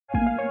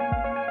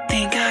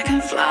Think I can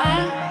fly.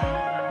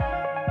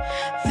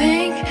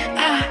 Think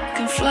I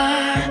can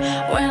fly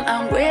when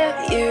I'm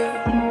with you.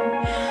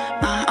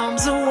 My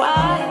arms are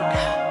wide,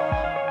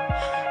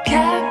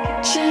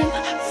 catching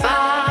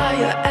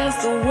fire as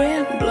the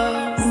wind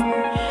blows.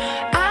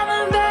 I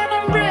know that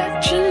I'm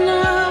rich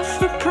enough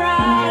for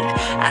pride.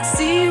 I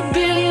see $1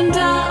 billion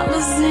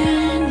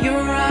in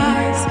your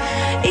eyes,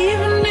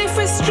 even if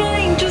we're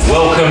strangers.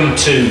 Welcome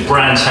to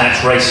Brands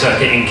Hatch Race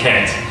Circuit in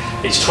Kent.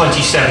 It's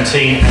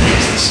 2017 and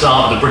it's the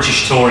start of the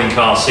British touring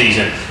car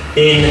season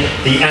in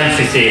the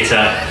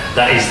amphitheatre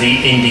that is the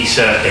Indy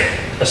Circuit.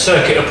 A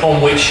circuit upon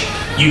which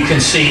you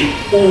can see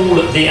all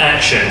the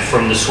action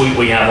from the suite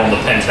we have on the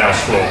penthouse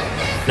floor.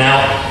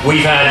 Now,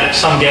 we've had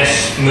some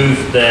guests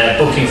move their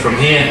booking from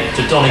here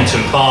to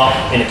Donington Park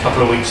in a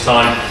couple of weeks'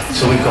 time,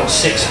 so we've got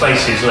 6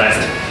 spaces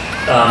left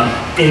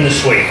in the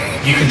suite.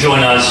 You can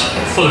join us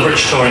full of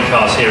British touring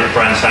cars here at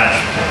Brands Hatch.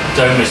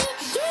 Don't miss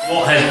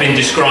what has been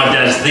described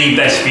as the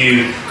best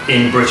view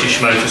in British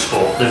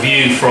motorsport, the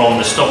view from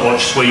the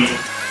Stopwatch suite.